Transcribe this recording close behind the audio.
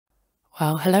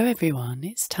Well, hello everyone,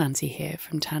 it's Tansy here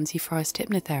from Tansy Forrest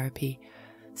Hypnotherapy,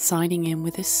 signing in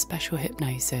with a special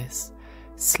hypnosis,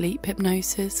 sleep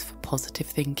hypnosis for positive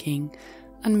thinking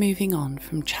and moving on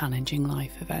from challenging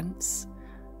life events.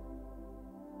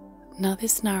 Now,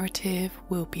 this narrative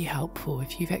will be helpful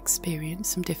if you've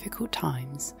experienced some difficult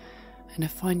times and are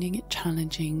finding it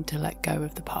challenging to let go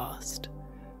of the past.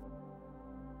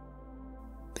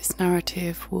 This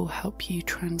narrative will help you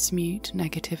transmute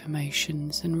negative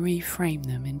emotions and reframe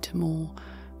them into more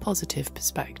positive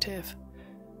perspective.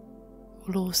 It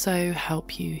will also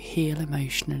help you heal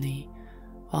emotionally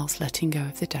whilst letting go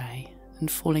of the day and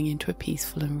falling into a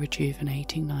peaceful and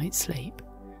rejuvenating night's sleep.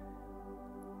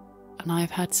 And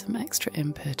I've had some extra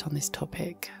input on this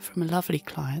topic from a lovely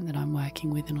client that I'm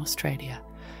working with in Australia,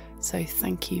 so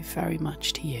thank you very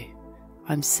much to you.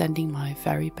 I'm sending my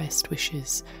very best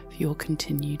wishes for your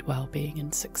continued well-being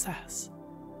and success.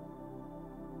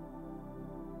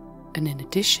 And in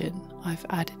addition, I've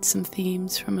added some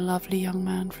themes from a lovely young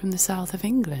man from the south of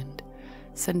England,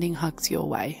 sending hugs your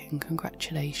way and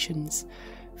congratulations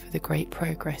for the great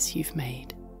progress you've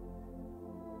made.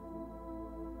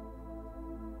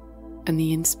 And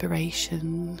the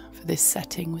inspiration for this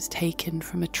setting was taken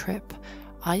from a trip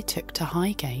I took to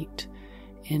Highgate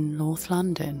in North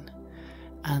London,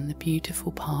 and the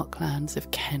beautiful parklands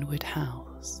of Kenwood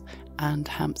House and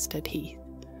Hampstead Heath.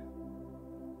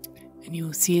 And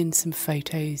you'll see in some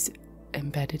photos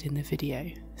embedded in the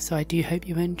video, so I do hope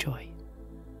you enjoy.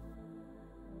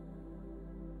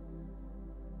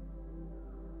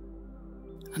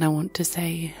 And I want to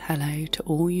say hello to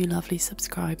all you lovely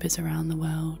subscribers around the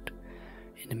world,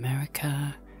 in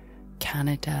America,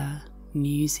 Canada,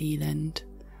 New Zealand,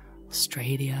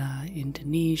 Australia,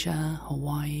 Indonesia,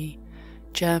 Hawaii,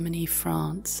 Germany,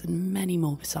 France, and many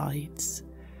more besides.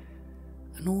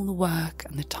 And all the work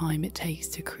and the time it takes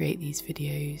to create these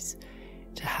videos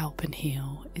to help and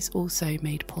heal is also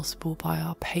made possible by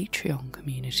our Patreon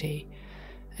community,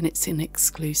 and it's an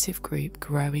exclusive group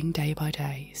growing day by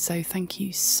day, so thank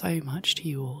you so much to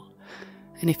you all.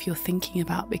 And if you're thinking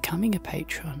about becoming a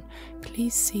patron,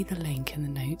 please see the link in the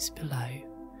notes below.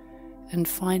 And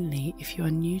finally, if you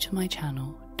are new to my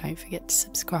channel, don't forget to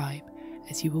subscribe,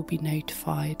 as you will be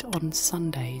notified on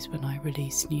Sundays when I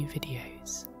release new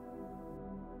videos.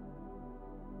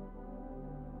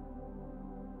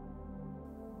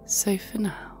 So for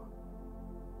now,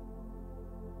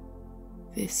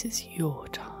 this is your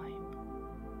time.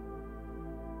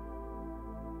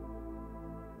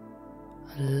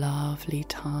 A lovely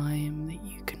time that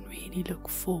you can really look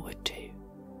forward to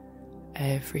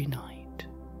every night,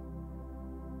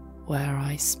 where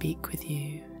I speak with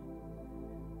you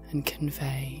and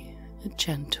convey a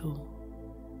gentle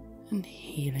and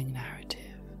healing narrative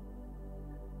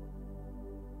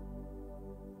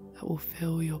that will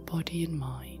fill your body and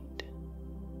mind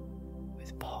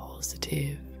with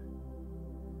positive,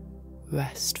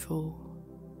 restful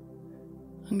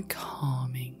and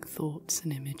calming thoughts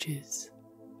and images.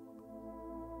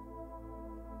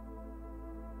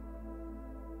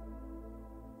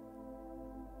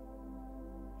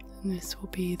 And this will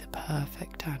be the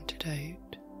perfect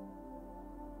antidote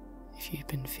if you've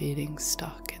been feeling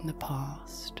stuck in the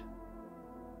past.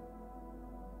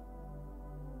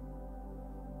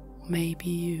 Or maybe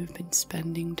you've been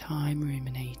spending time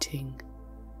ruminating,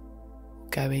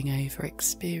 going over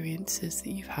experiences that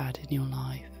you've had in your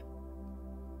life.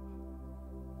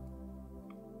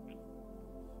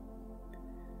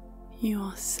 You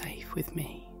are safe with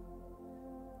me,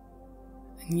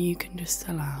 and you can just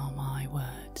allow my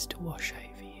words to wash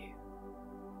over you.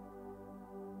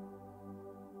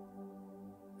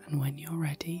 And when you're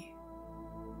ready,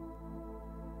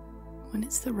 when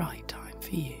it's the right time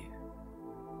for you,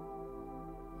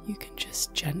 you can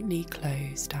just gently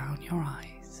close down your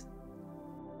eyes.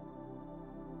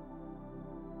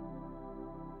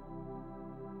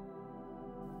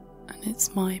 And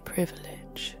it's my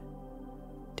privilege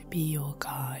to be your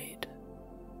guide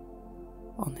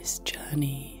on this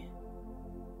journey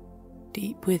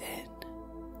deep within,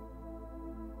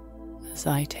 as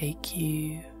I take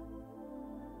you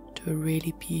to a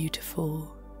really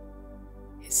beautiful,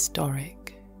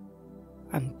 historic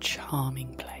and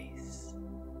charming place.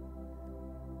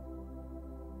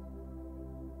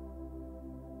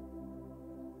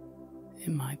 It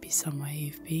might be somewhere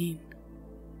you've been,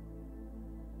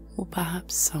 or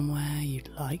perhaps somewhere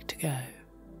you'd like to go,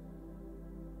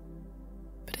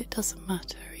 but it doesn't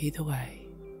matter either way,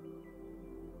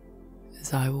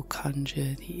 as I will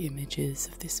conjure the images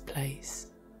of this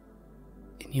place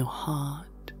in your heart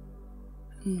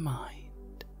and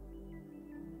mind.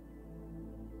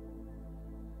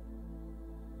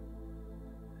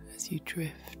 as you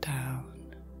drift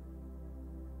down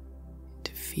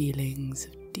into feelings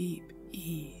of deep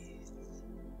ease.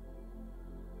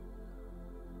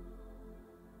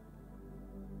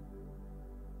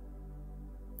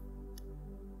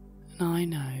 And I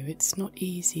know it's not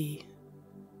easy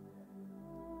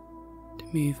to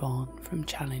move on from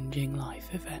challenging life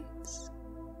events.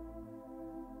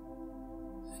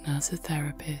 And as a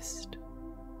therapist,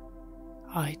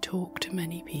 I talk to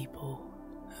many people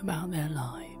about their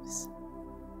lives.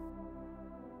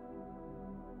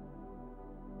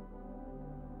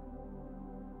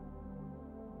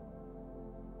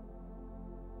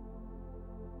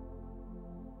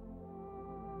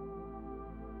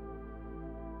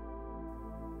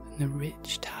 And the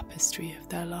rich tapestry of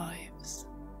their lives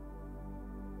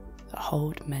that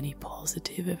hold many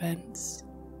positive events,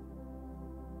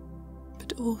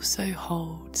 but also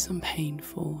hold some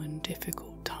painful and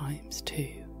difficult times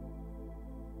too.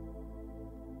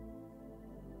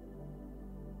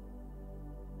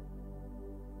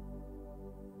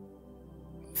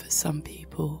 For some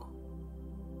people,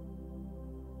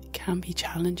 it can be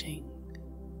challenging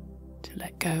to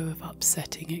let go of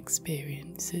upsetting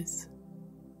experiences,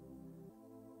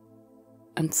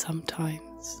 and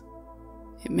sometimes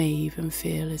it may even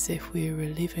feel as if we are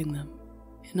reliving them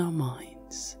in our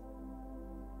minds.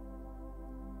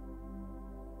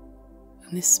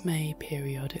 And this may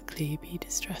periodically be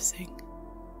distressing,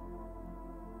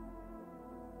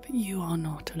 but you are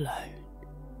not alone.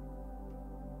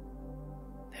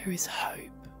 There is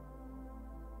hope,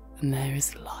 and there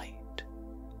is light,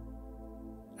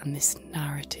 and this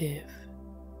narrative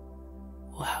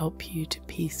will help you to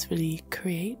peacefully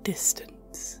create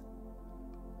distance,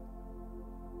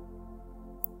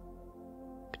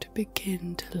 to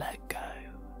begin to let go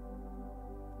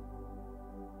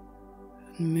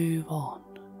and move on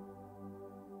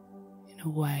in a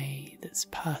way that's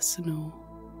personal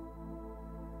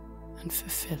and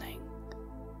fulfilling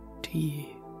to you.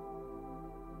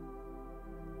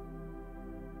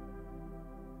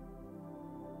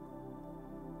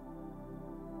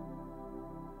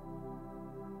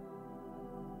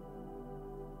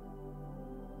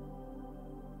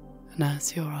 And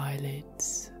as your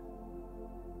eyelids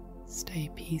stay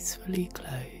peacefully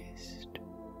closed,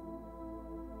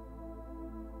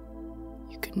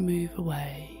 you can move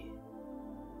away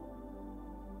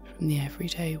from the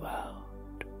everyday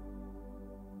world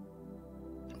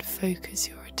and focus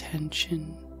your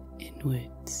attention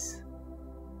inwards.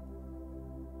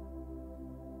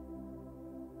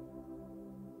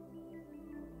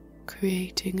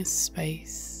 Creating a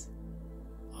space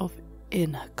of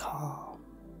inner calm.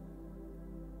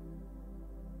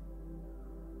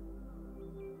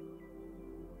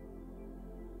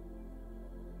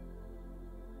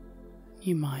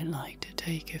 You might like to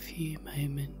take a few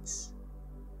moments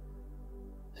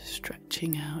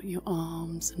stretching out your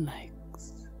arms and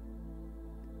legs,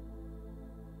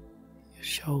 your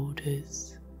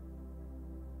shoulders,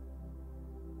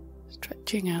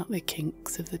 stretching out the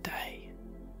kinks of the day.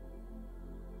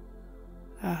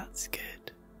 That's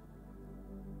good.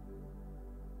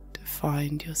 To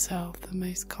find yourself the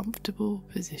most comfortable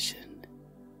position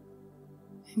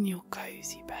in your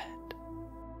cozy bed.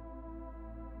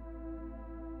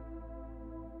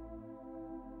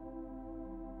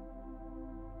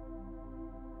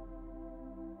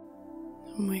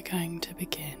 And we're going to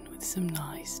begin with some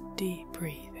nice deep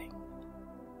breathing.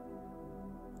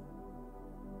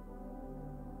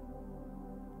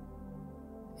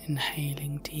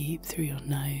 Inhaling deep through your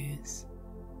nose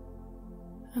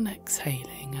and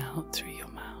exhaling out through your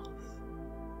mouth.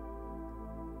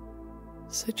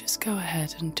 So just go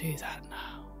ahead and do that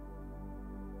now.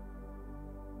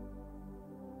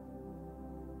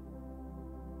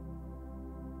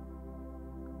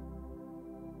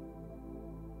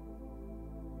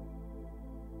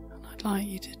 I'd like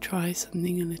you to try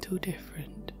something a little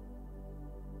different.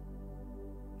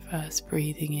 First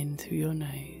breathing in through your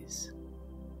nose,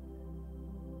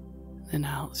 then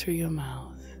out through your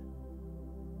mouth.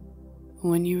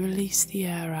 And when you release the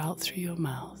air out through your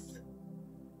mouth,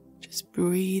 just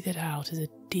breathe it out as a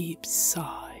deep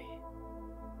sigh.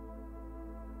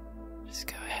 Just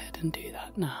go ahead and do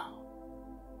that now.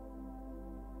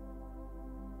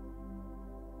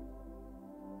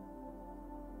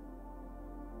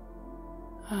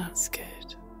 That's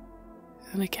good.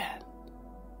 And again.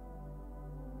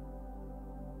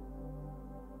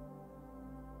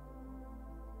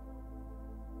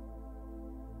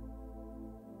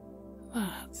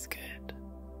 That's good.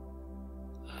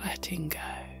 Letting go.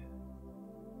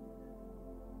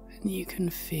 And you can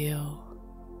feel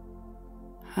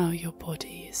how your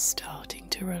body is starting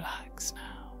to relax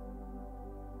now.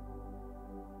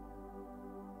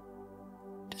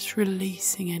 Just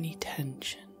releasing any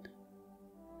tension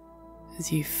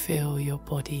as you feel your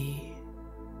body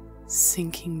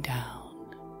sinking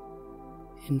down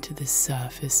into the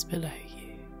surface below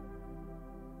you.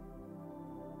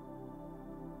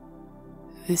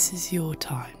 This is your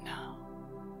time now,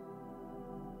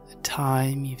 a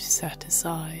time you've set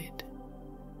aside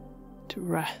to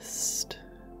rest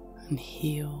and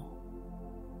heal.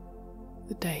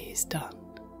 The day is done,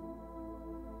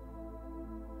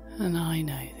 and I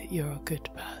know that you're a good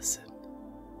person,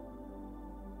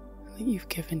 and that you've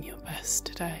given your best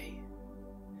today,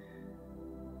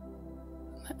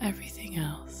 and that everything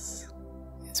else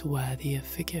is worthy of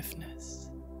forgiveness.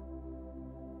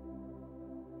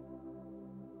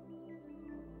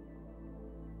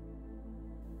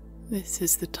 This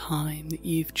is the time that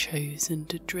you've chosen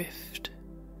to drift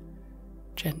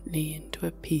gently into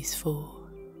a peaceful,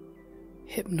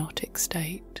 hypnotic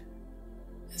state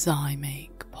as I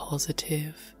make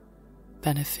positive,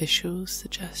 beneficial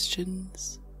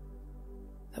suggestions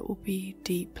that will be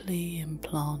deeply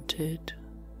implanted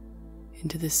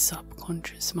into the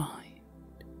subconscious mind.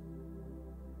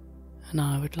 And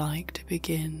I would like to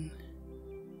begin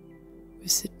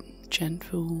with some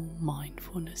gentle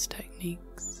mindfulness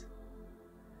techniques.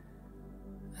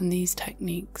 And these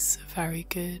techniques are very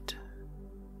good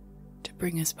to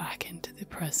bring us back into the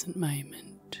present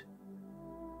moment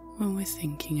when we're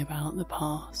thinking about the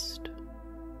past,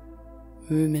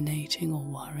 ruminating or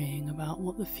worrying about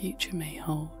what the future may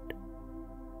hold.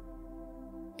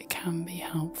 It can be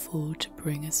helpful to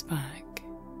bring us back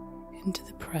into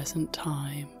the present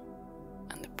time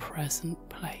and the present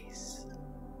place.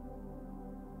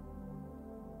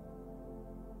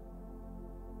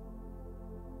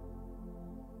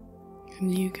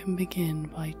 And you can begin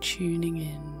by tuning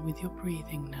in with your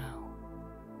breathing now.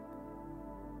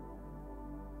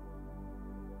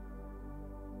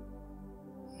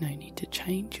 No need to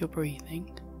change your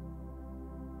breathing.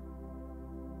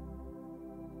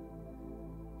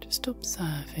 Just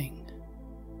observing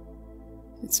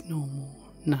its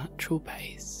normal, natural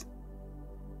pace.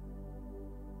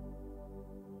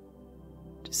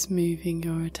 Just moving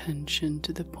your attention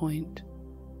to the point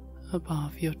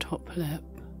above your top lip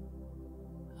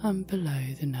and below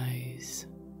the nose.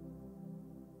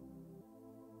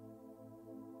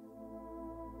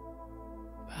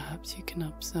 Perhaps you can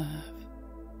observe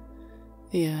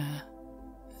the air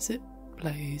as it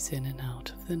blows in and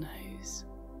out of the nose.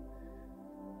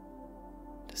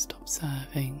 Just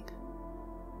observing,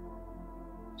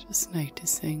 just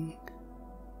noticing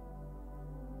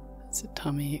as the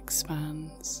tummy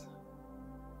expands,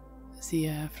 as the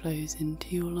air flows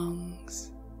into your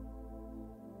lungs,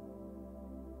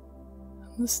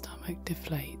 and the stomach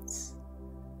deflates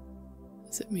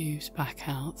as it moves back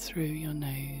out through your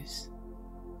nose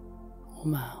or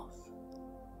mouth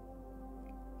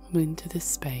into the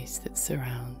space that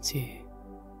surrounds you.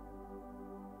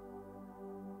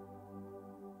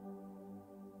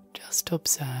 Just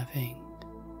observing,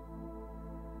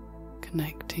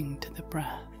 connecting to the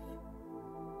breath,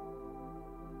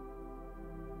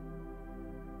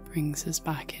 brings us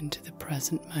back into the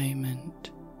present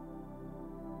moment.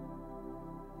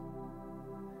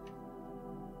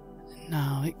 And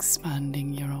now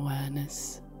expanding your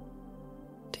awareness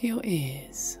to your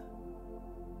ears,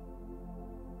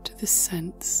 to the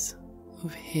sense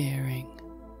of hearing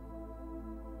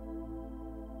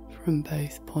from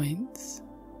both points,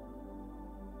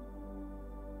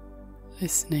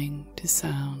 listening to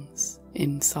sounds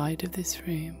inside of this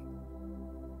room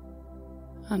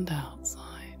and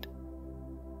outside.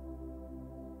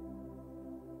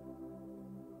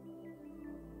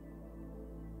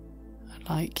 I'd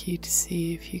like you to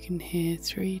see if you can hear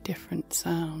 3 different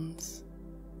sounds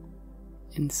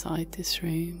inside this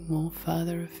room or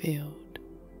further afield.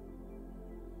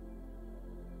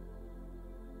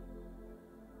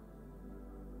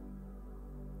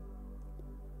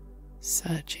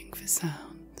 Searching for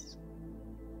sounds,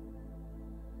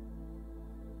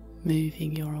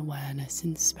 moving your awareness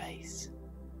in space,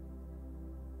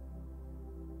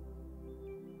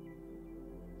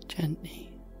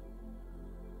 gently,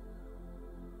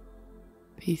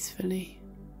 peacefully,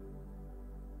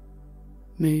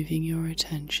 moving your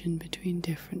attention between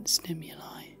different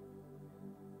stimuli,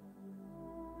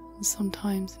 and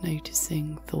sometimes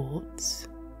noticing thoughts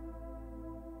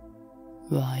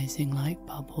rising like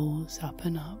bubbles up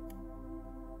and up,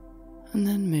 and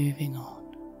then moving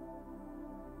on,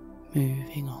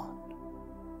 moving on.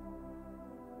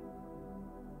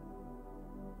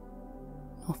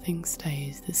 Nothing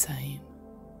stays the same.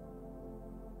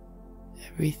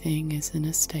 Everything is in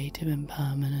a state of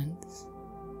impermanence,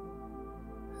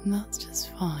 and that's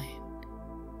just fine.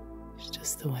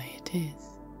 the way it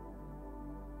is.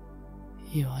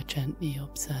 You are gently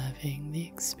observing the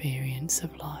experience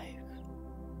of life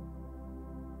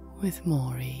with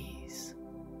more ease,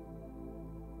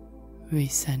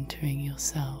 recentering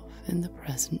yourself in the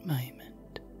present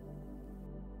moment.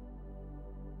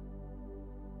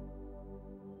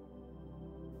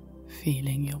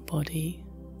 Feeling your body,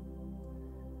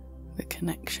 the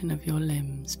connection of your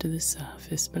limbs to the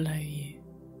surface below you,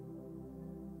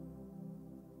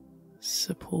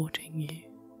 supporting you,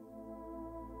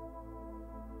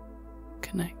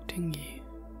 connecting you.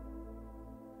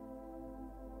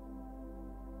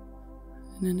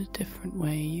 And in a different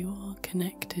way, you are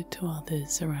connected to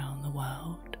others around the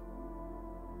world,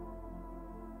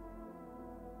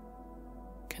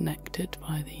 connected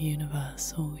by the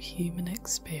universal human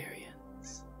experience.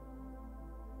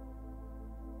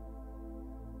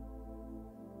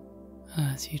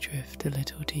 And as you drift a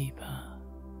little deeper,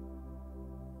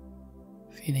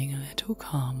 feeling a little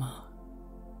calmer,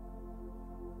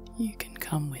 you can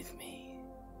come with me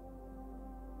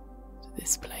to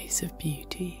this place of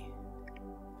beauty,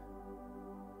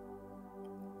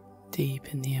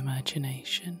 deep in the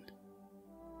imagination.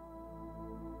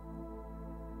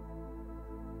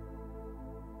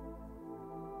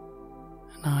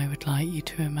 And I would like you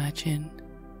to imagine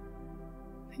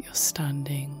that you're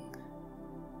standing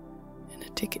in a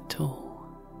ticket hall.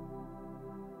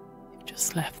 You've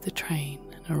just left the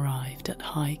train and arrived at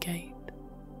Highgate.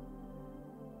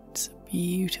 It's a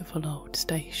beautiful old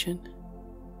station,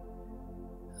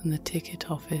 and the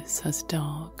ticket office has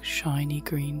dark, shiny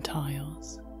green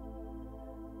tiles,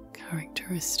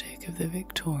 characteristic of the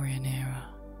Victorian era.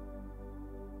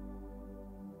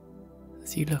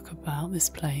 As you look about this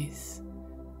place,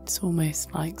 it's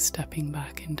almost like stepping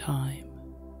back in time.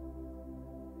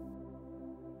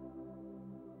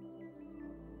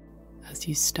 As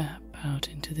you step out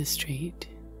into the street,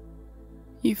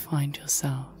 you find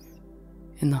yourself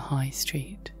in the high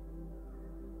street.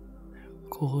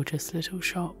 Gorgeous little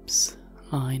shops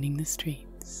lining the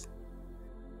streets.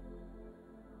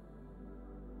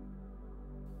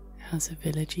 It has a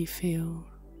villagey feel,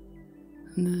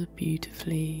 and there's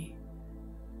beautifully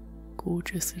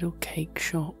gorgeous little cake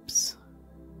shops,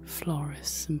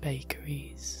 florists and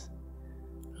bakeries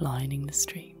lining the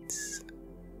streets.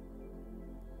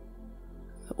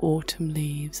 The autumn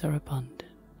leaves are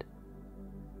abundant,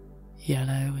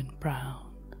 yellow and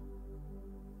brown,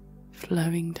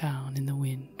 flowing down in the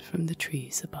wind from the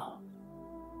trees above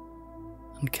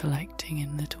and collecting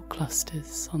in little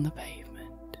clusters on the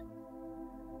pavement.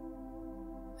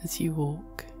 As you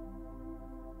walk,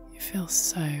 you feel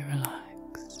so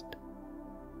relaxed,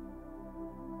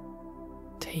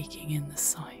 taking in the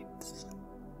sights,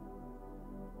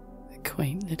 the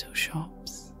quaint little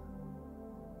shops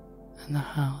and the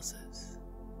houses.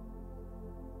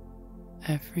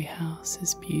 Every house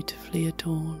is beautifully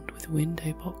adorned with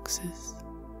window boxes,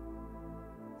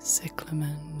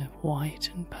 cyclamen of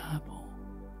white and purple,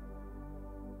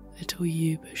 little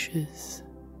yew bushes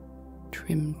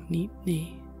trimmed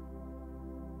neatly,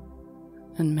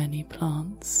 and many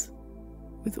plants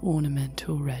with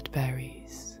ornamental red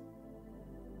berries,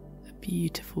 a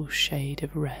beautiful shade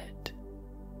of red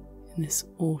in this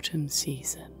autumn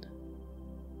season.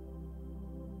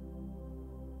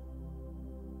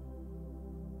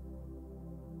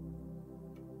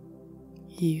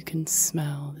 You can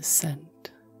smell the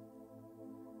scent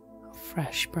of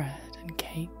fresh bread and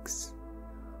cakes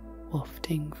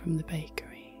wafting from the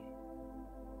bakery.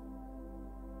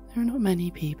 There are not many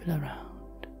people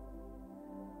around,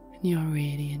 and you are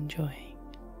really enjoying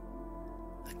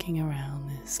looking around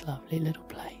this lovely little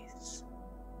place,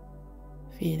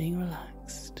 feeling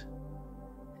relaxed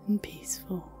and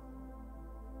peaceful.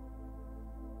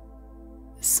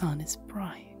 The sun is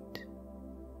bright.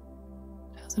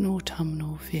 An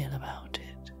autumnal feel about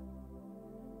it,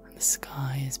 and the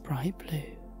sky is bright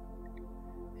blue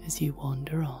as you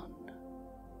wander on,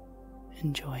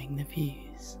 enjoying the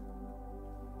views.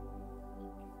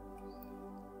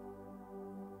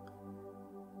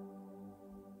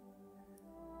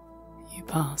 You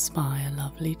pass by a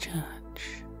lovely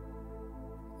church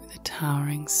with a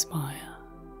towering spire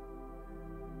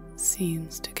that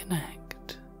seems to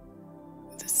connect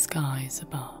with the skies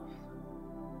above.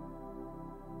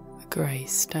 The grey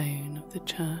stone of the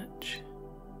church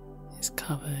is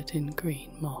covered in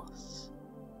green moss.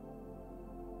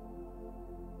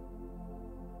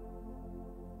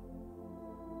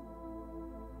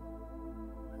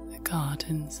 The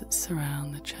gardens that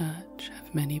surround the church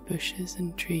have many bushes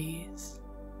and trees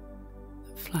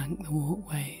that flank the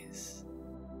walkways.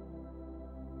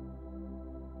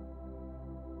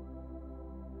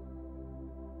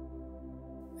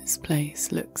 This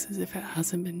place looks as if it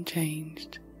hasn't been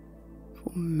changed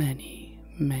for many,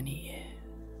 many years.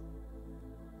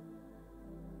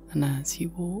 And as you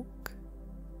walk,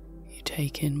 you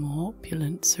take in more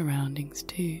opulent surroundings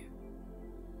too.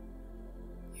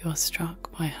 You are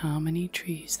struck by how many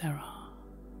trees there are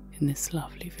in this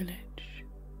lovely village.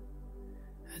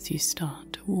 As you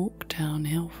start to walk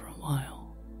downhill for a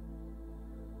while,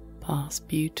 past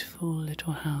beautiful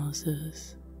little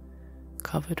houses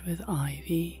covered with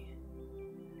ivy,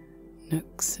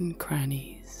 nooks and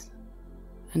crannies,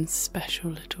 and special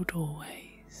little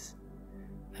doorways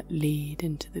that lead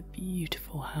into the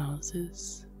beautiful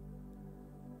houses.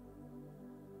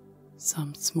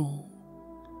 Some small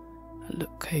that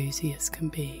look cozy as can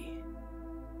be,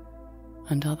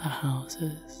 and other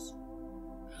houses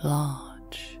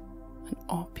large and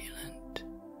opulent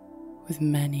with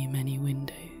many, many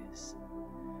windows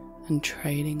and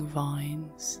trailing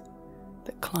vines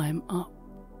that climb up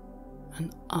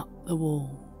and up the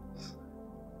walls.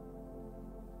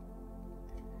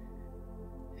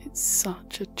 It's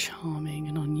such a charming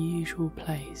and unusual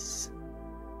place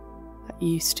that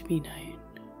used to be known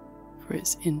for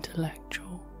its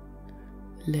intellectual,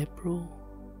 liberal,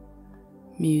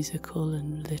 musical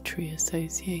and literary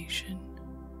association.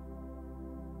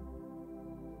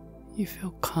 You feel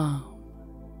calm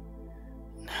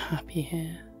and happy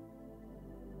here,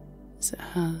 as it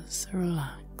has a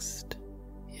relaxed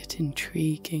yet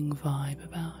intriguing vibe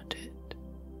about it.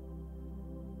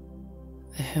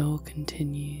 The hill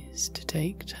continues to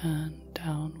take turn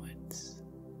downwards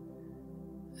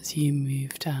as you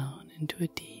move down into a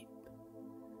deep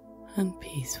and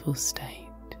peaceful state.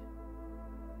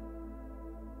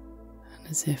 And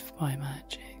as if by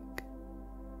magic,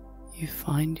 you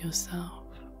find yourself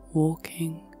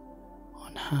walking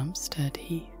on Hampstead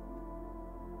Heath.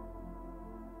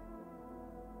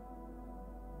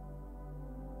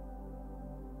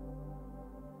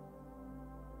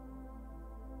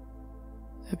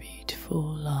 A beautiful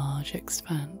large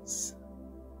expanse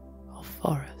of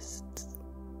forests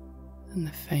and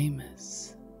the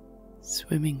famous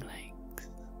swimming lakes.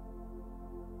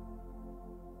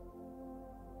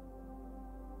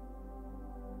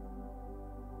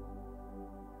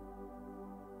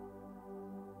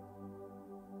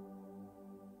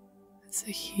 It's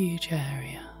a huge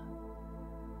area,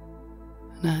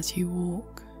 and as you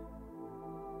walk,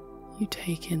 you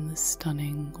take in the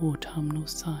stunning autumnal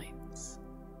sights,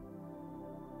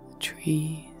 the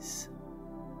trees,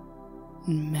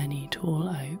 and many tall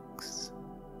oaks.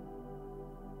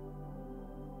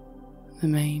 The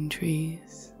main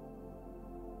trees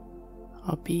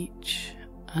are beech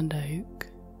and oak,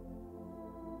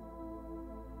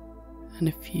 and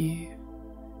a few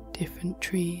different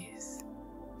trees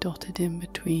dotted in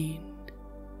between,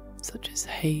 such as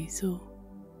hazel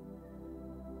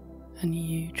and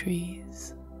yew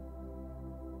trees.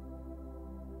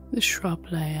 The shrub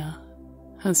layer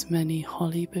has many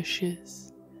holly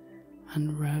bushes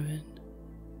and rowan.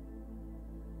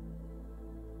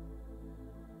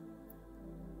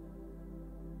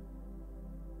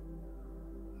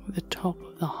 At the top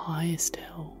of the highest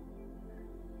hill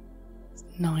is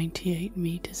 98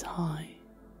 meters high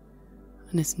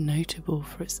and is notable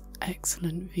for its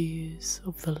excellent views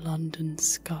of the London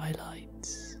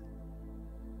skylights.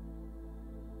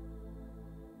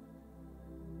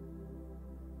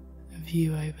 A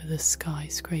view over the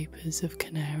skyscrapers of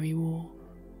Canary Wharf,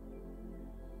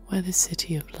 where the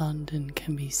City of London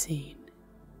can be seen,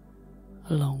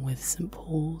 along with St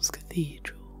Paul's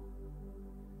Cathedral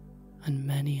and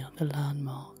many other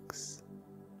landmarks,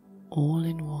 all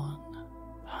in one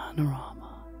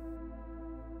panorama.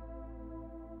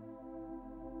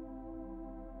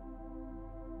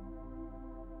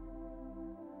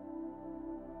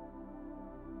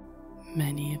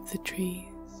 Many of the trees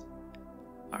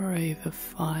are over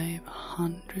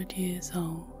 500 years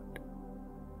old,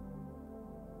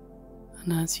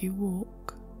 and as you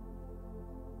walk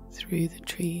through the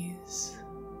trees,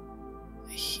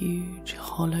 a huge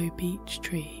hollow beech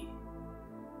tree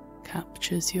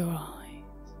captures your eyes.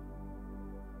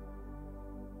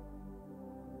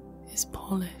 It's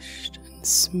polished and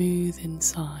smooth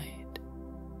inside,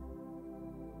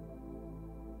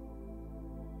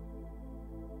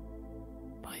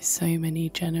 so many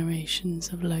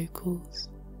generations of locals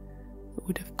that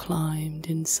would have climbed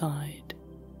inside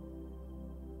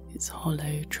its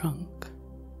hollow trunk.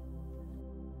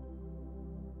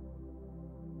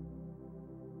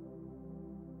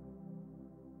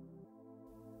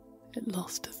 It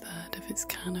lost a third of its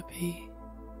canopy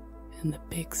in the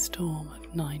big storm of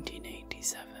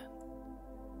 1987.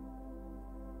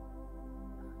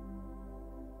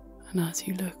 And as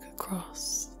you look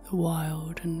across the the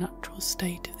wild and natural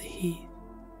state of the heath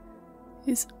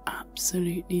is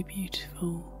absolutely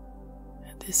beautiful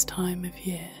at this time of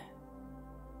year.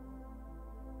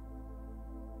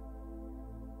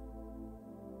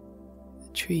 The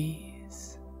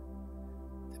trees,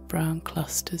 the brown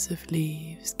clusters of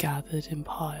leaves gathered in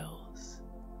piles,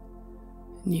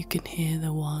 and you can hear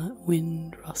the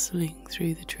wind rustling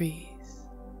through the trees.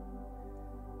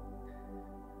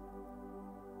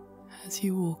 As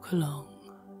you walk along,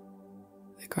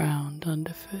 the ground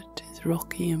underfoot is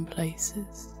rocky in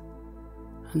places,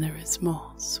 and there is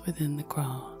moss within the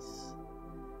grass,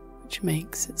 which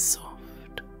makes it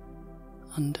soft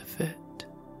underfoot.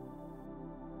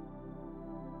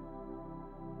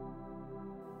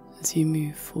 As you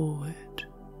move forward,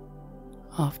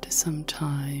 after some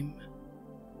time,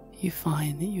 you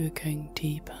find that you are going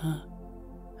deeper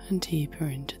and deeper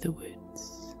into the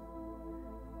woods.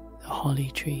 The holly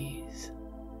trees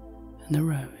and the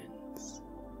rowans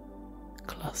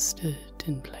clustered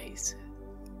in places,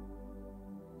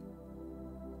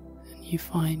 and you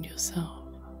find yourself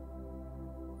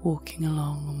walking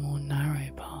along a more narrow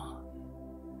path,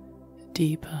 a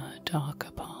deeper,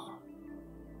 darker path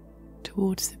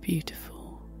towards the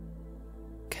beautiful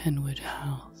Kenwood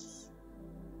house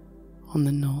on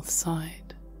the north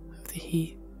side of the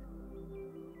heath.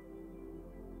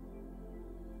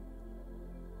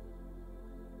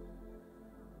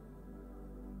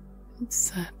 It's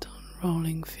set on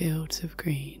rolling fields of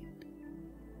green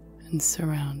and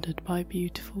surrounded by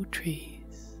beautiful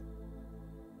trees.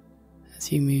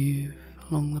 As you move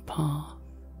along the path,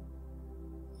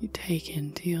 you take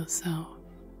into yourself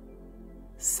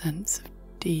a sense of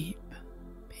deep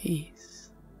peace.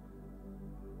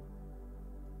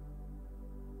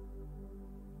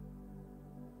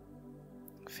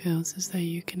 It feels as though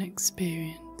you can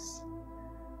experience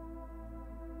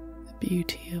the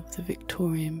beauty of the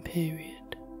Victorian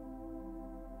period,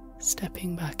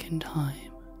 stepping back in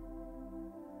time,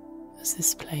 as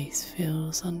this place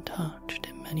feels untouched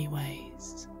in many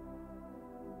ways.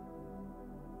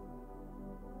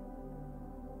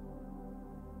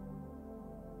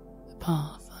 The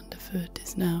path underfoot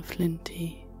is now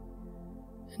flinty,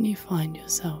 and you find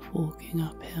yourself walking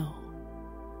uphill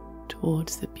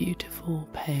towards the beautiful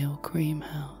pale cream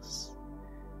house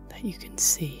that you can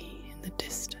see in the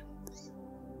distance.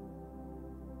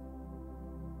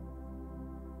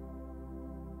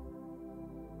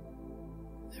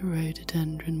 The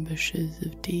rhododendron bushes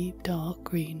of deep dark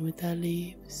green with their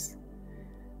leaves,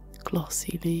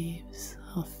 glossy leaves,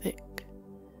 are thick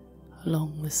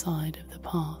along the side of the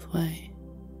pathway.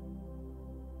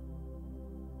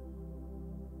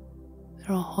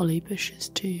 There are holly bushes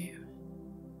too,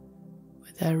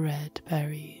 with their red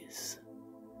berries,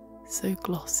 so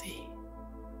glossy,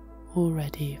 all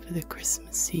ready for the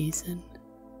Christmas season.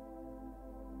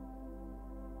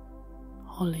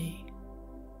 Holly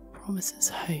promises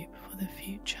hope for the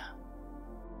future.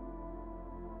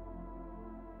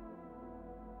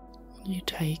 You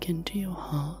take into your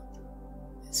heart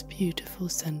this beautiful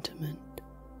sentiment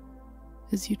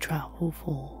as you travel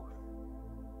forth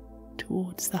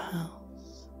towards the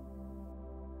house.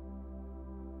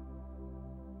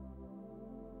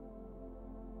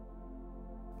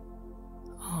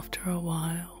 After a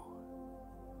while,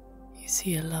 you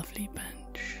see a lovely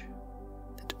bench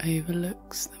that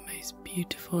overlooks the most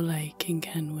beautiful lake in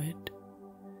Kenwood.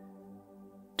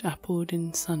 Dappled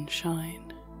in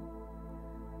sunshine,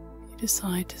 you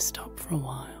decide to stop for a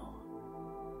while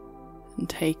and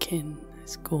take in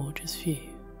this gorgeous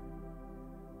view.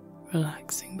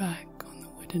 Relaxing back on the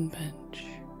wooden bench,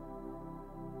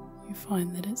 you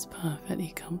find that it's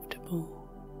perfectly comfortable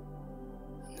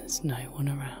and there's no one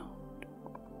around.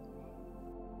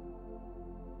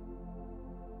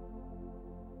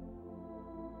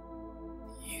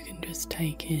 You can just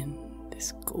take in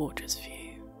this gorgeous view.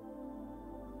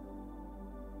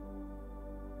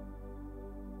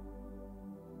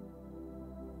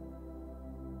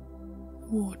 The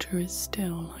water is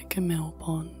still like a mill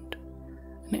pond,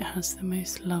 and it has the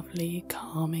most lovely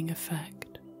calming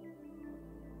effect.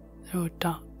 There are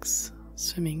ducks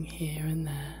swimming here and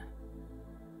there,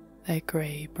 their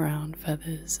grey-brown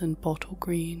feathers and bottle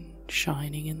green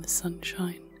shining in the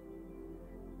sunshine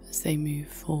as they move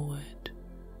forward,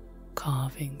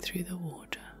 carving through the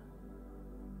water,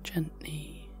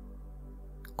 gently,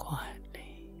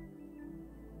 quietly.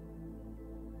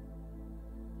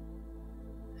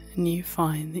 And you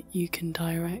find that you can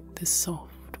direct the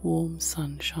soft, warm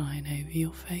sunshine over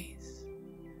your face.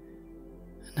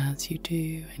 And as you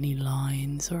do, any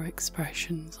lines or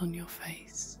expressions on your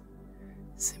face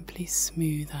simply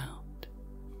smooth out.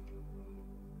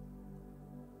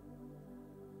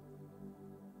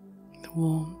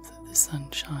 warmth of the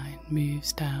sunshine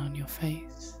moves down your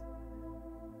face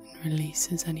and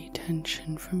releases any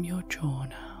tension from your jaw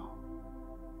now.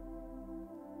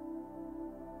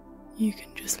 You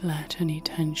can just let any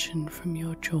tension from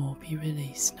your jaw be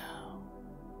released now.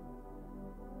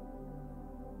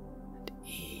 At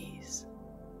ease,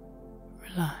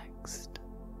 relaxed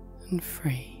and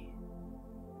free.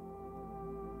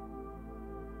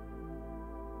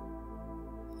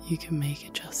 You can make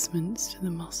adjustments to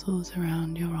the muscles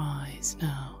around your eyes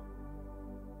now.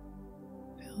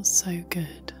 It feels so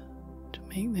good to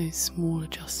make those small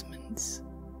adjustments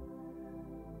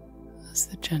as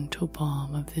the gentle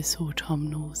balm of this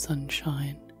autumnal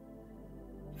sunshine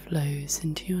flows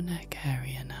into your neck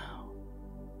area now,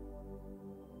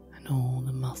 and all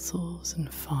the muscles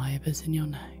and fibres in your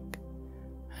neck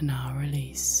are now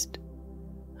released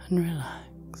and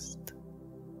relaxed.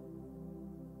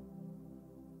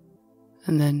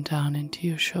 And then down into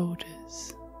your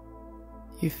shoulders.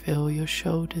 You feel your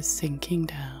shoulders sinking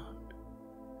down,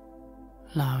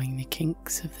 allowing the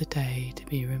kinks of the day to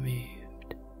be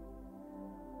removed.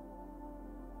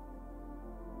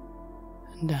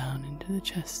 And down into the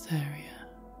chest area,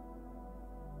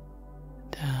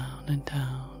 down and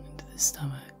down into the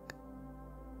stomach,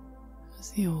 as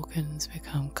the organs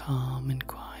become calm and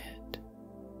quiet.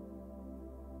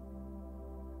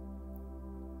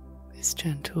 This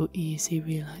gentle, easy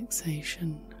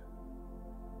relaxation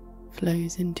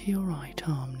flows into your right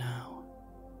arm now,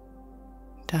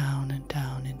 down and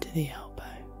down into the elbow,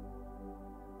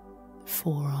 the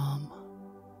forearm,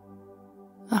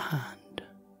 the hand,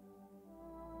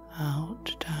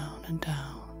 out, down and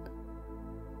down,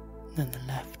 and then the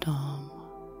left arm,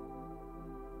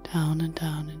 down and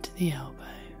down into the elbow,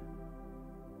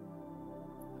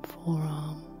 the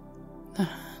forearm, the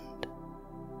hand.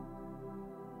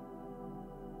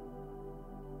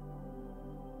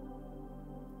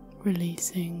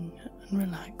 Releasing and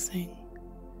relaxing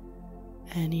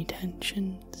any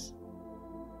tensions.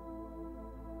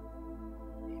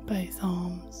 Both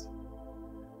arms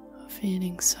are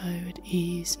feeling so at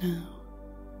ease now.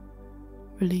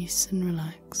 Release and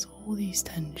relax all these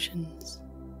tensions,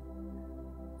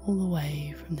 all the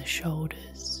way from the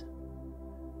shoulders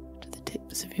to the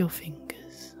tips of your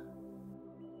fingers.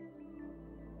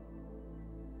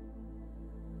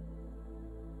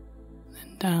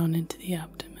 Then down into the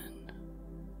abdomen.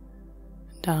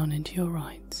 Down into your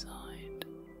right side,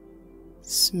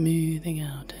 smoothing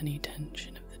out any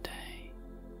tension of the day.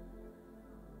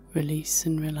 Release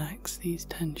and relax these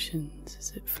tensions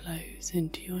as it flows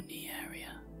into your knee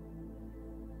area,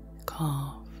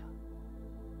 calf,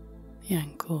 the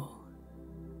ankle,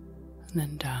 and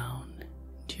then down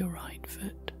into your right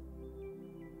foot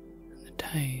and the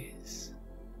toes.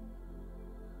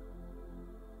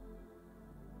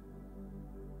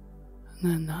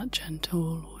 And then that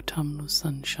gentle autumnal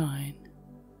sunshine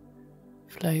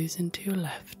flows into your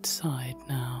left side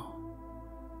now,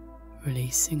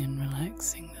 releasing and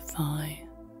relaxing the thigh,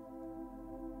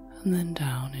 and then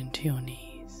down into your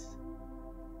knees.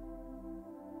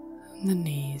 And the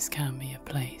knees can be a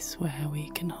place where we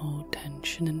can hold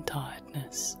tension and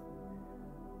tiredness,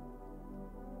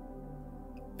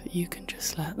 but you can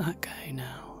just let that go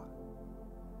now.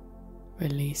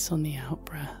 Release on the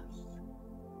out-breath,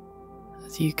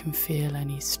 as you can feel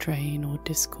any strain or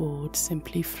discord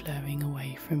simply flowing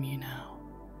away from you now.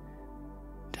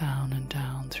 Down and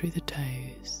down through the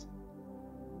toes,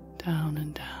 down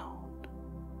and down.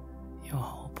 Your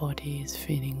whole body is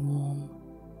feeling warm,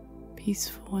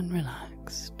 peaceful and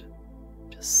relaxed,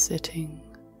 just sitting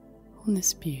on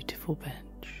this beautiful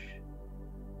bench,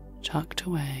 tucked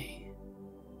away,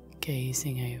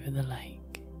 gazing over the lake.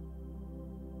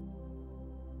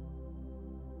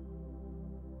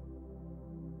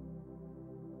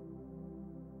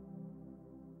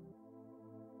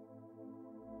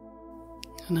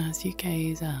 And as you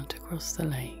gaze out across the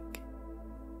lake,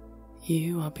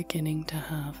 you are beginning to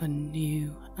have a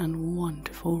new and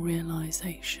wonderful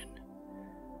realization,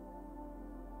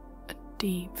 a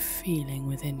deep feeling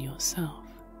within yourself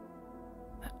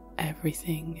that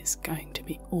everything is going to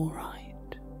be all right.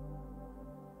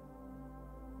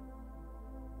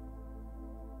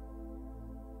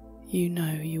 You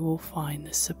know you will find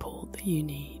the support that you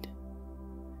need,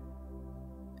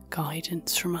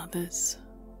 guidance from others,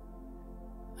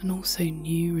 and also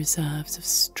new reserves of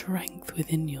strength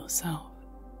within yourself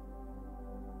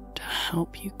to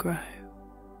help you grow,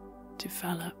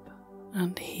 develop,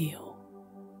 and heal.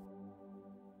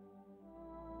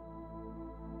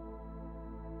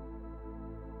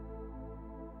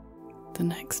 The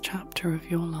next chapter of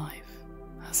your life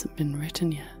hasn't been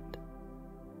written yet,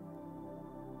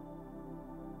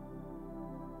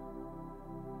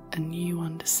 And you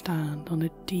understand on a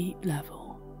deep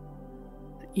level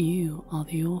that you are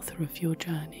the author of your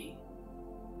journey.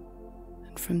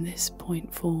 And from this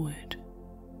point forward,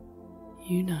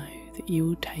 you know that you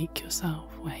will take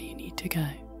yourself where you need to go.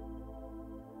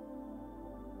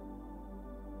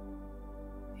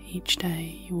 Each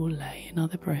day you will lay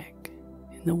another brick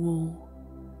in the wall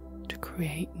to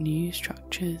create new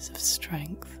structures of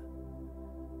strength,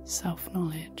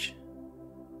 self-knowledge,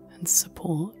 and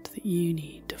support that you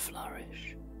need to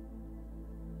flourish.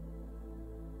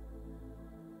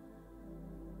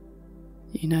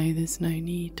 You know there's no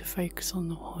need to focus on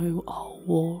the whole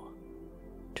war.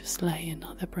 Just lay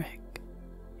another brick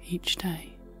each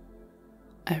day,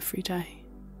 every day,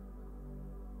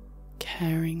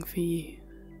 caring for you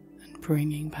and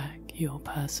bringing back your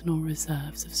personal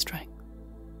reserves of strength.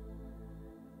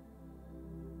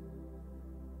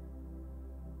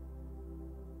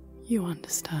 You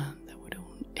understand that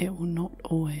it will not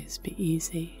always be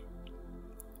easy,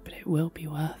 but it will be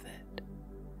worth it.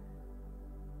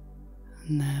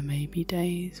 And there may be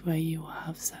days where you will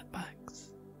have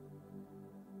setbacks,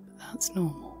 but that's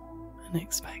normal and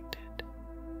expected.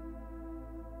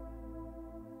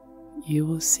 You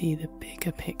will see the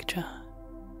bigger picture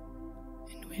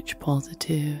in which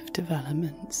positive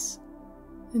developments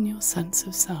in your sense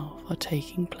of self are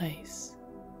taking place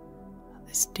at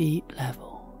this deep level.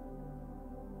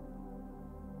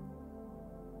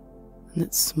 And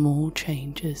that small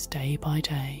changes day by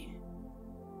day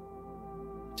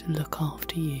to look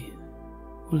after you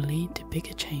will lead to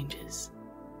bigger changes.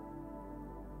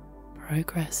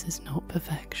 Progress is not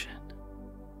perfection.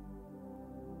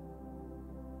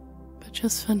 But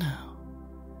just for now,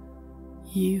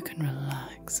 you can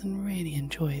relax and really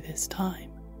enjoy this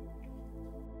time.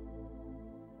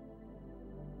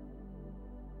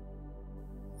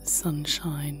 The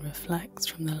sunshine reflects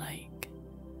from the lake.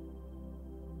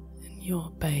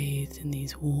 You're bathed in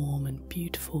these warm and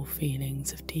beautiful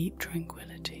feelings of deep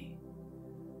tranquility.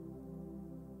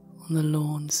 On the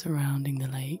lawn surrounding the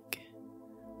lake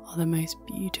are the most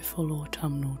beautiful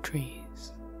autumnal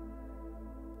trees.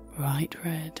 Bright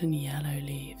red and yellow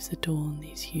leaves adorn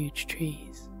these huge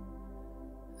trees,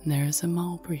 and there is a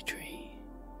mulberry tree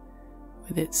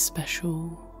with its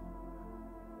special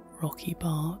rocky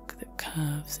bark that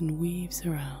curves and weaves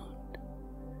around,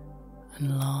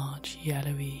 and large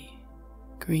yellowy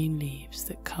green leaves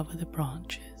that cover the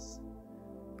branches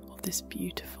of this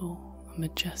beautiful and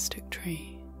majestic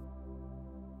tree.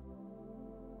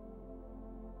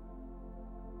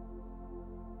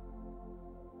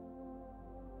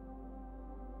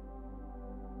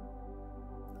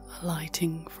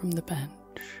 Alighting from the bench,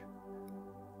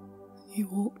 you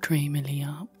walk dreamily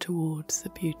up towards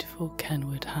the beautiful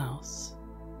Kenwood house,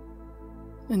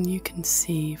 and you can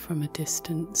see from a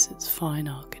distance its fine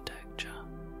architecture.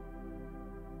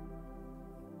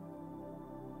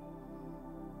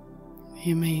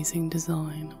 The amazing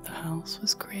design of the house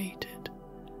was created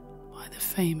by the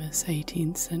famous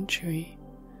 18th century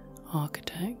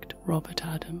architect Robert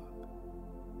Adam,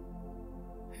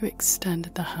 who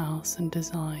extended the house and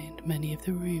designed many of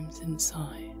the rooms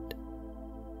inside.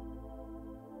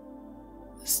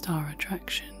 The star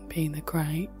attraction being the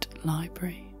Great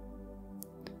Library.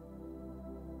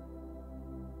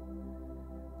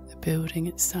 The building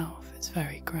itself is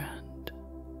very grand,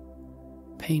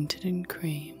 painted in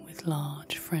cream with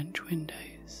large French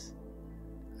windows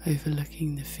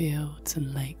overlooking the fields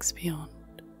and lakes beyond.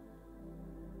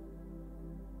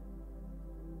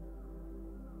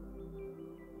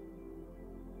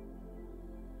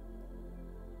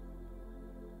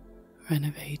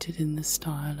 Renovated in the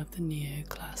style of the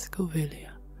neoclassical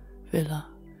villa,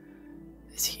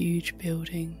 this huge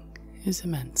building is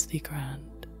immensely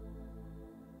grand.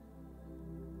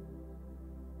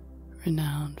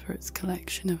 Renowned for its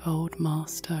collection of old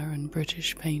master and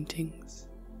British paintings,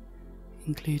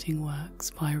 including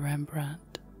works by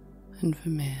Rembrandt and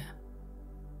Vermeer.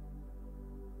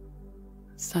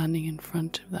 Standing in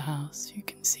front of the house, you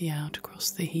can see out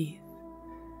across the heath,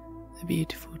 the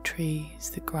beautiful trees,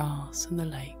 the grass and the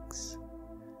lakes,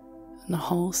 and the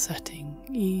whole setting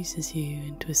eases you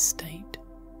into a state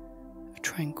of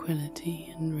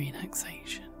tranquility and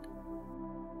relaxation.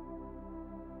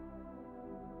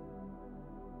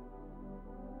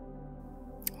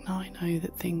 Now I know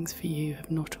that things for you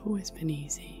have not always been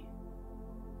easy,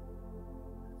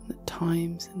 and that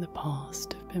times in the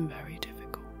past have been very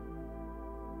difficult.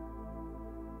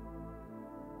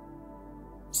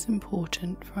 It's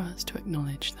important for us to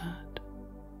acknowledge that,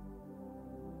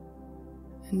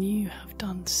 and you have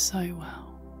done so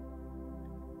well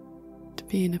to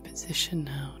be in a position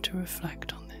now to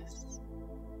reflect on this.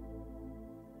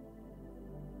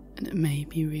 And it may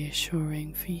be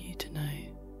reassuring for you to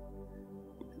know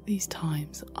that these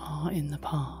times are in the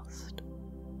past.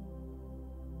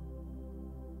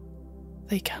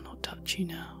 They cannot touch you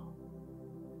now.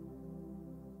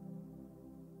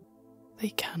 They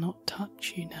cannot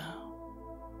touch you now.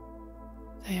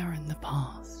 They are in the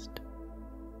past.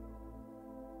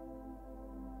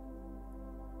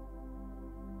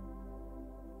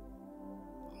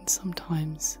 And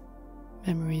sometimes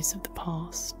memories of the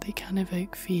past, they can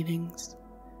evoke feelings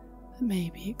that may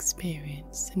be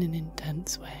experienced in an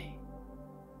intense way.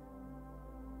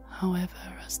 However,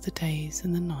 as the days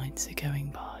and the nights are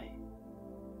going by,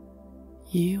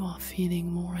 you are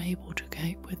feeling more able to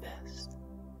cope with this.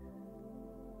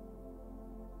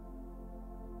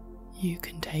 You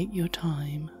can take your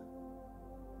time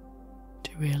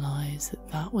to realize that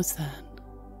that was then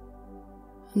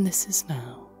and this is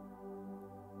now,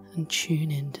 and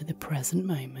tune into the present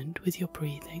moment with your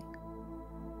breathing.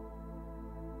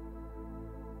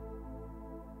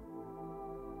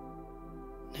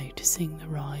 Noticing the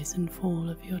rise and fall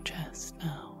of your chest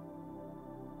now,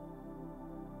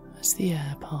 as the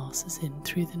air passes in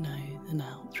through the nose and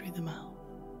out through the mouth.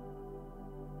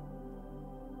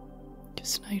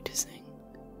 Just noticing,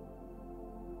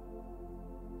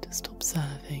 just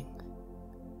observing.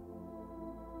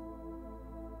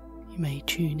 You may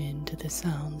tune in to the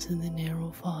sounds in the near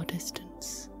or far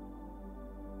distance,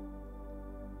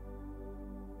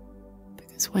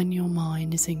 because when your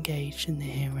mind is engaged in the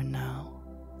here and now,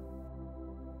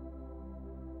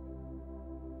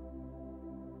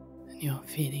 and you're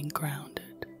feeling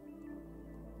grounded,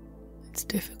 it's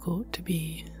difficult to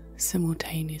be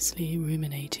simultaneously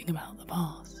ruminating about the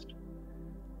past.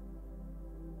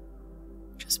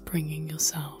 Just bringing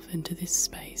yourself into this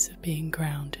space of being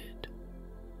grounded,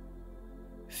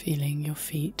 feeling your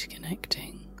feet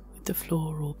connecting with the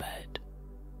floor or bed,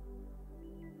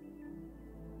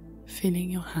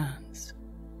 feeling your hands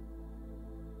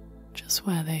just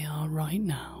where they are right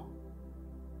now,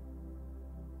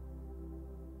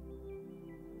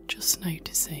 just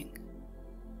noticing.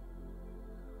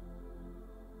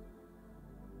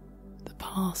 The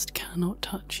past cannot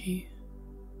touch you.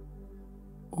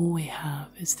 All we have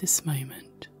is this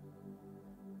moment,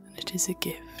 and it is a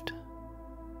gift,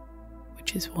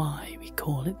 which is why we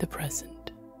call it the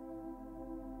present.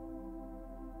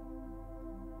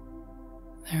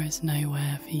 There is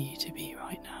nowhere for you to be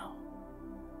right now.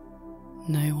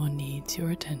 No one needs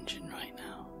your attention right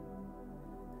now.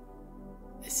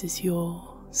 This is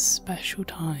your special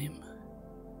time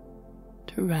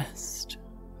to rest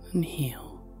and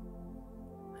heal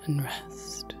and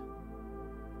rest.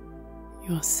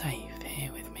 You are safe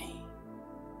here with me.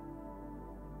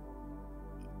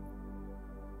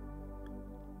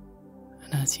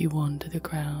 And as you wander the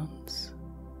grounds,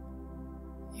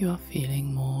 you are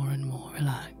feeling more and more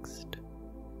relaxed.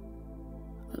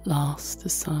 At last the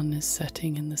sun is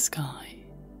setting in the sky.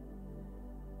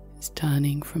 It's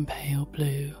turning from pale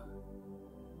blue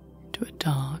into a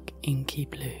dark inky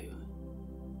blue.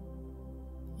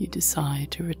 You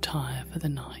decide to retire for the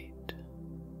night.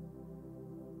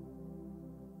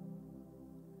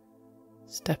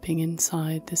 Stepping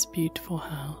inside this beautiful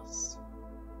house,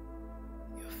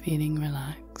 you're feeling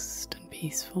relaxed and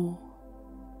peaceful.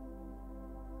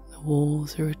 The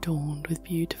walls are adorned with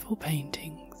beautiful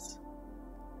paintings.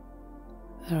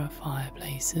 There are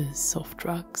fireplaces, soft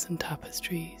rugs and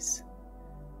tapestries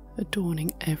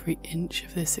adorning every inch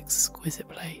of this exquisite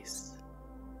place.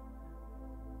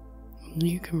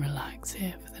 You can relax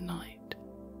here for the night.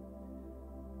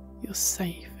 You're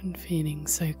safe and feeling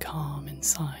so calm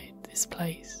inside this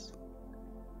place.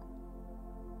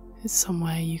 It's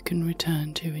somewhere you can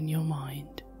return to in your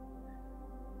mind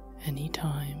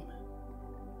anytime.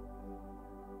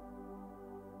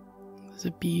 There's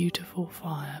a beautiful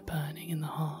fire burning in the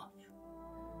hearth.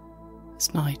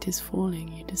 As night is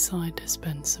falling, you decide to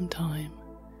spend some time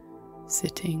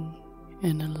sitting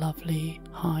in a lovely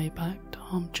high-backed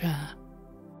armchair.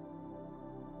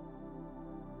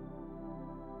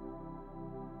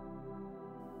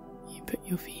 You put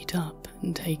your feet up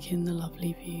and take in the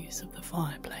lovely views of the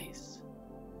fireplace.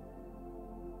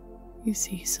 You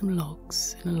see some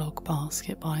logs in a log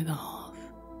basket by the hearth.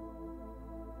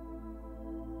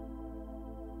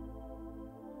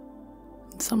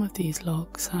 And some of these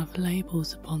logs have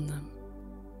labels upon them.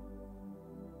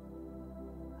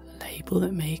 A label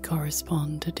that may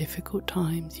correspond to difficult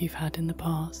times you've had in the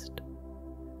past,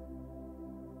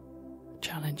 a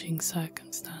challenging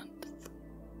circumstance,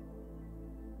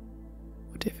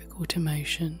 or difficult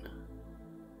emotion,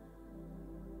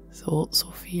 thoughts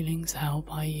or feelings held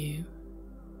by you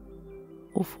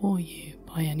or for you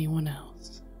by anyone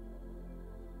else.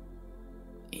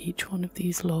 Each one of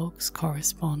these logs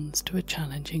corresponds to a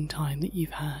challenging time that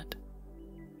you've had,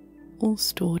 all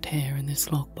stored here in this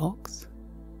logbox.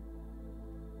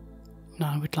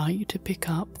 Now I would like you to pick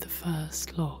up the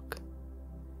first log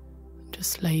and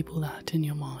just label that in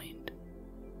your mind.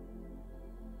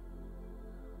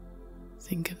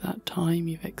 Think of that time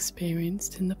you've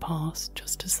experienced in the past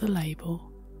just as the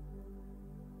label,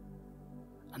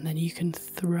 and then you can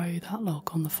throw that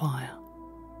log on the fire.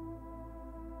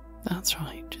 That's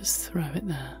right, just throw it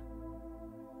there.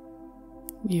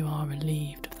 You are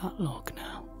relieved of that log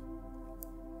now.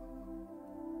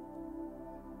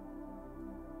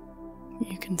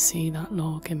 You can see that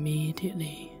log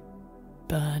immediately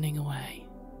burning away.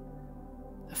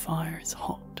 The fire is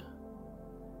hot.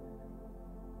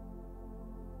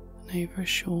 And over a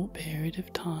short period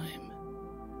of time,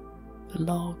 the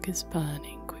log is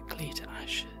burning quickly to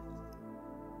ashes.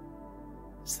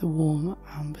 As the warm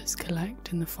embers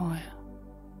collect in the fire,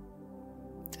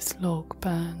 this log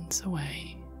burns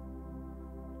away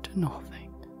to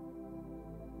nothing.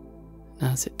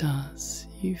 And as it does,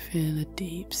 you feel a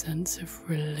deep sense of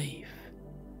relief.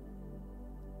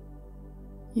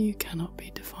 You cannot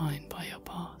be defined by your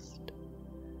past.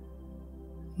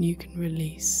 And you can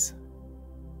release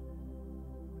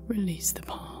the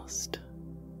past.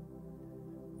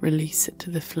 Release it to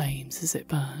the flames as it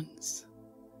burns.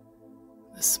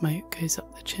 The smoke goes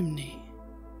up the chimney.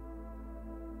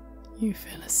 You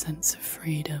feel a sense of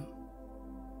freedom.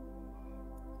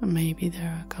 And maybe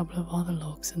there are a couple of other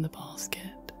logs in the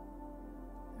basket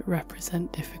that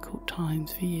represent difficult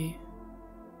times for you.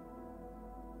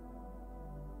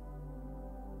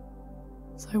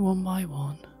 So one by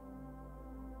one,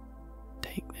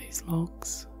 take those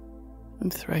logs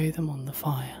and throw them on the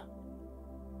fire.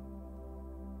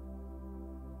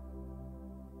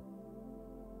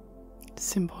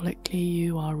 Symbolically,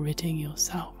 you are ridding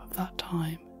yourself of that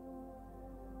time,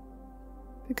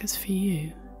 because for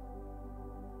you,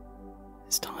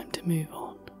 it's time to move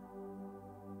on.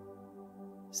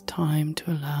 It's time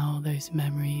to allow those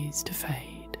memories to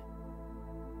fade.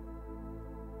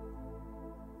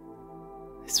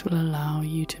 This will allow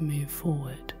you to move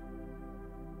forward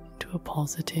into a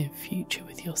positive future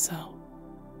with yourself.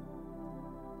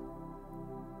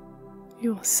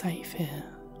 You are safe here,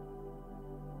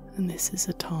 and this is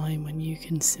a time when you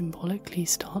can symbolically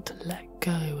start to let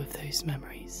go of those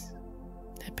memories.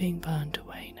 They're being burned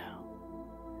away now.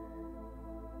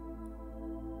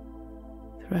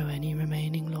 Throw any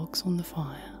remaining logs on the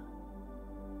fire,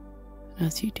 and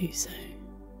as you do so,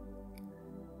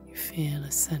 you feel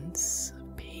a sense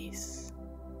of peace.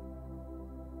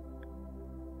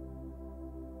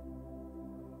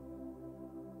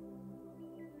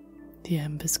 The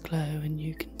embers glow and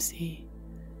you can see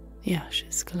the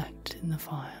ashes collected in the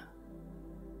fire.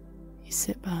 You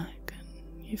sit back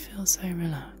and you feel so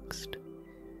relaxed.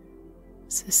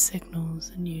 This signals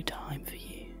a new time for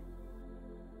you.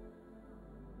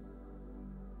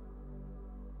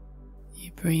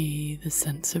 You breathe a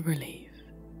sense of relief,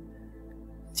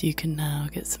 as you can now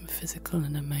get some physical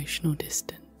and emotional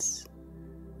distance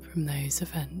from those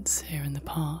events here in the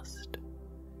past.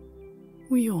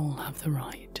 We all have the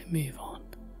right to move on.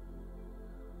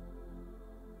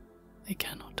 They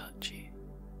cannot touch you.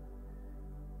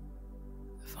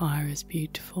 The fire is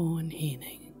beautiful and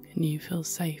healing, and you feel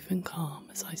safe and calm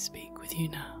as I speak with you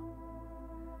now.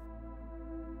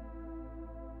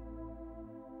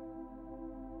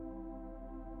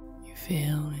 You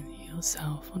feel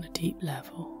yourself on a deep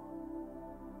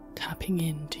level, tapping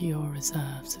into your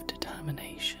reserves of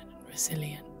determination and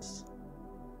resilience.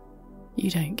 You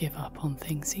don't give up on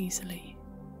things easily.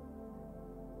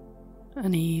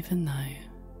 And even though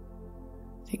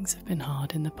things have been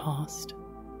hard in the past,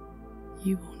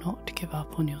 you will not give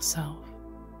up on yourself.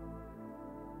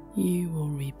 You will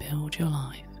rebuild your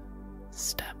life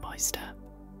step by step,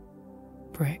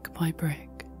 brick by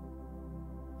brick,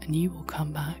 and you will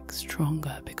come back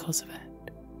stronger because of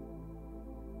it.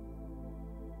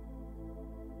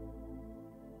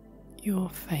 Your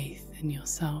faith in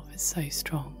yourself is so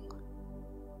strong.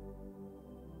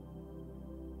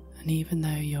 And even though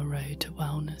your road to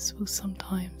wellness will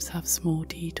sometimes have small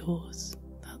detours,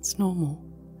 that's normal.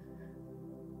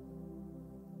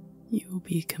 You will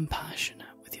be compassionate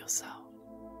with yourself,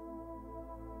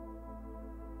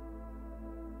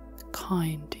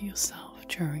 kind to yourself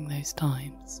during those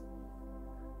times,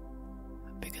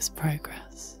 because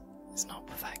progress is not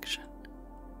perfection.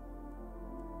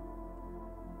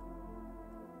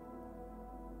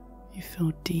 You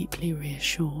feel deeply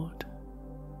reassured,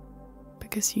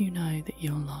 because you know that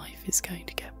your life is going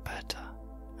to get better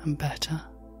and better.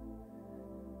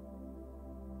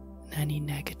 and any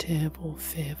negative or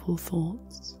fearful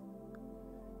thoughts,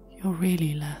 you're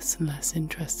really less and less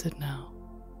interested now.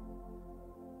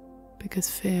 Because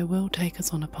fear will take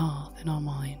us on a path in our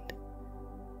mind,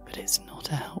 but it's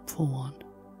not a helpful one.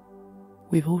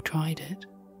 We've all tried it.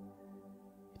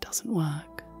 It doesn't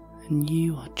work, and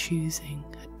you are choosing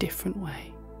a different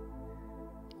way.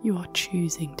 You are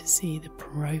choosing to see the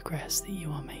progress that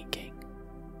you are making.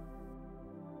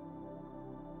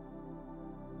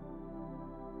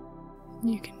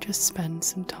 You can just spend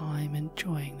some time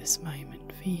enjoying this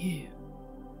moment for you,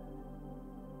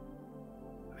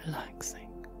 relaxing.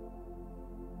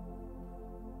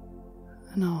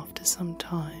 And after some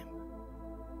time,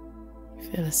 you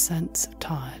feel a sense of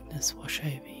tiredness wash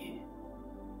over you.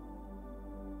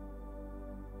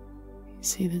 You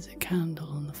see there's a candle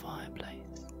on the fireplace.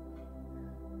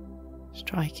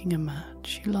 Striking a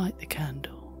match, you light the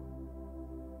candle,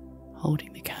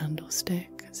 holding the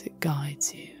candlestick as it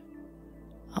guides you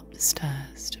up the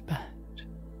stairs to bed.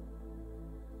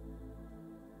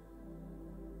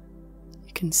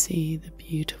 You can see the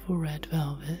beautiful red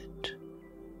velvet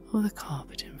or the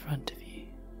carpet in front of you.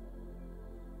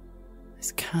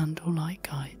 This candlelight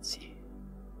guides you,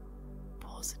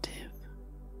 positive,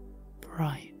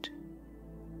 bright,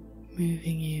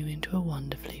 moving you into a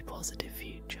wonderfully positive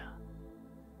future.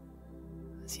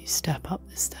 As you step up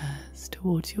the stairs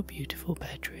towards your beautiful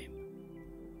bedroom,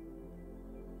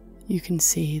 you can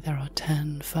see there are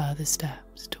 10 further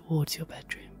steps towards your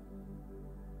bedroom.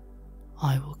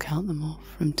 I will count them off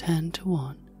from 10 to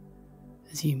 1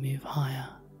 as you move higher.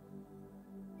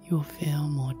 You will feel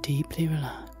more deeply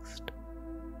relaxed.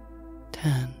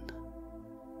 10.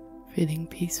 Feeling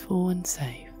peaceful and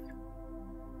safe.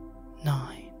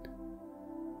 9.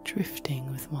 Drifting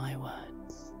with my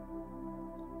words.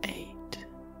 8.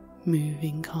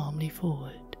 Moving calmly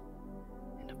forward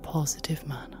in a positive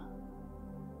manner.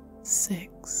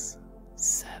 6,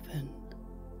 7,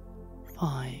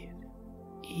 5.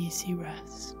 Easy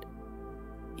rest.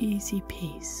 Easy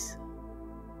peace.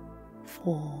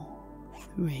 4,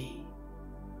 3,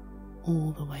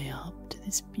 all the way up to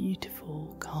this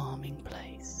beautiful calming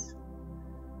place.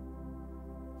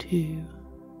 2,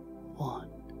 1.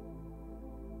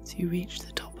 As you reach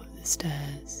the top of the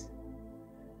stairs,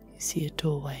 you see a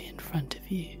doorway in front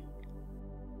of you.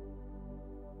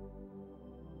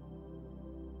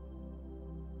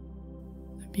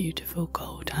 The beautiful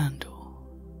gold handle.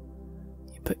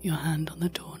 You put your hand on the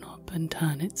doorknob and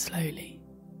turn it slowly.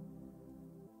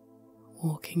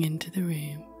 Walking into the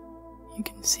room, you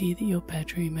can see that your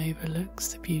bedroom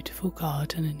overlooks the beautiful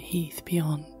garden and heath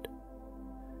beyond.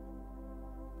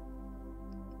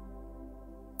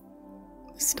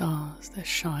 The stars, they're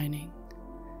shining,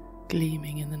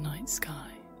 gleaming in the night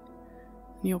sky,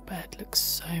 and your bed looks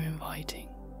so inviting.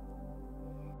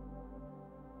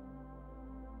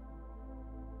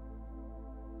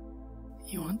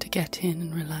 You want to get in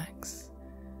and relax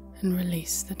and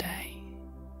release the day.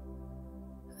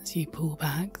 As you pull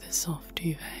back the soft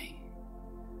duvet,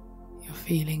 you're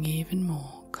feeling even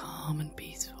more calm and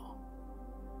peaceful.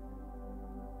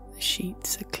 The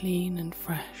sheets are clean and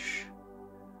fresh,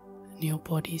 and your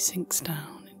body sinks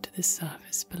down into the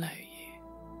surface below you.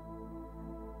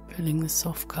 Pulling the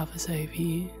soft covers over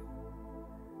you,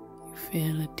 you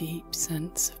feel a deep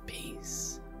sense of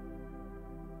peace.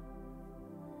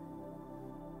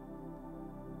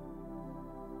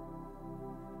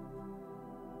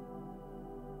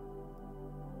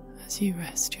 As you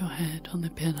rest your head on the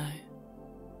pillow,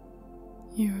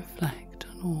 you reflect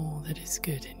on all that is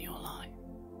good in your life.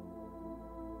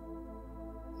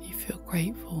 You feel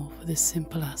grateful for the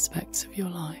simple aspects of your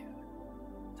life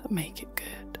that make it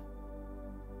good.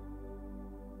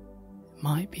 It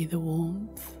might be the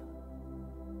warmth,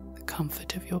 the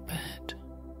comfort of your bed,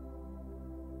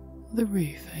 or the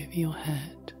roof over your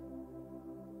head.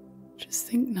 Just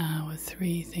think now of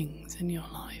 3 things in your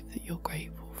life that you're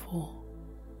grateful for,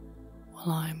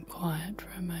 while I'm quiet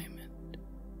for a moment.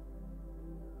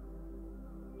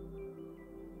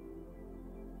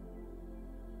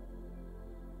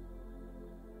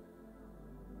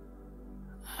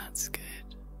 That's good.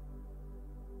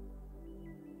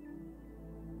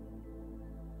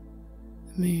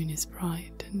 The moon is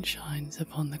bright and shines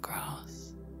upon the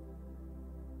grass.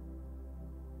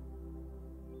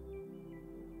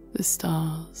 The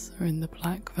stars are in the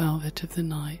black velvet of the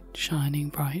night, shining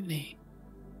brightly.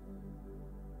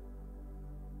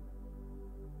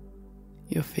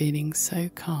 You're feeling so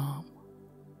calm,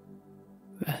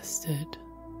 rested,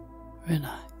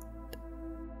 relaxed.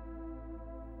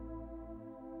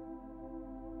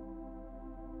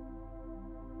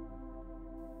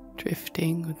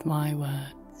 Drifting with my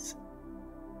words.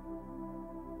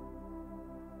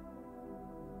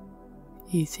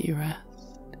 easy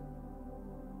rest,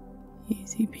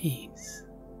 easy peace.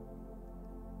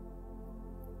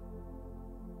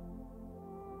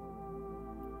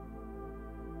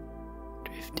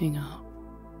 Drifting up,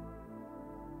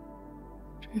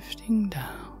 drifting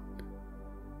down,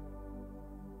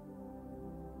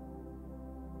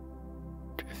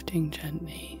 drifting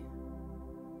gently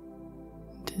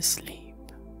into sleep.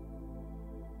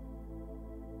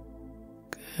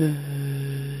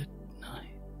 Good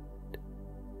night.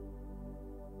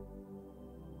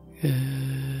 Good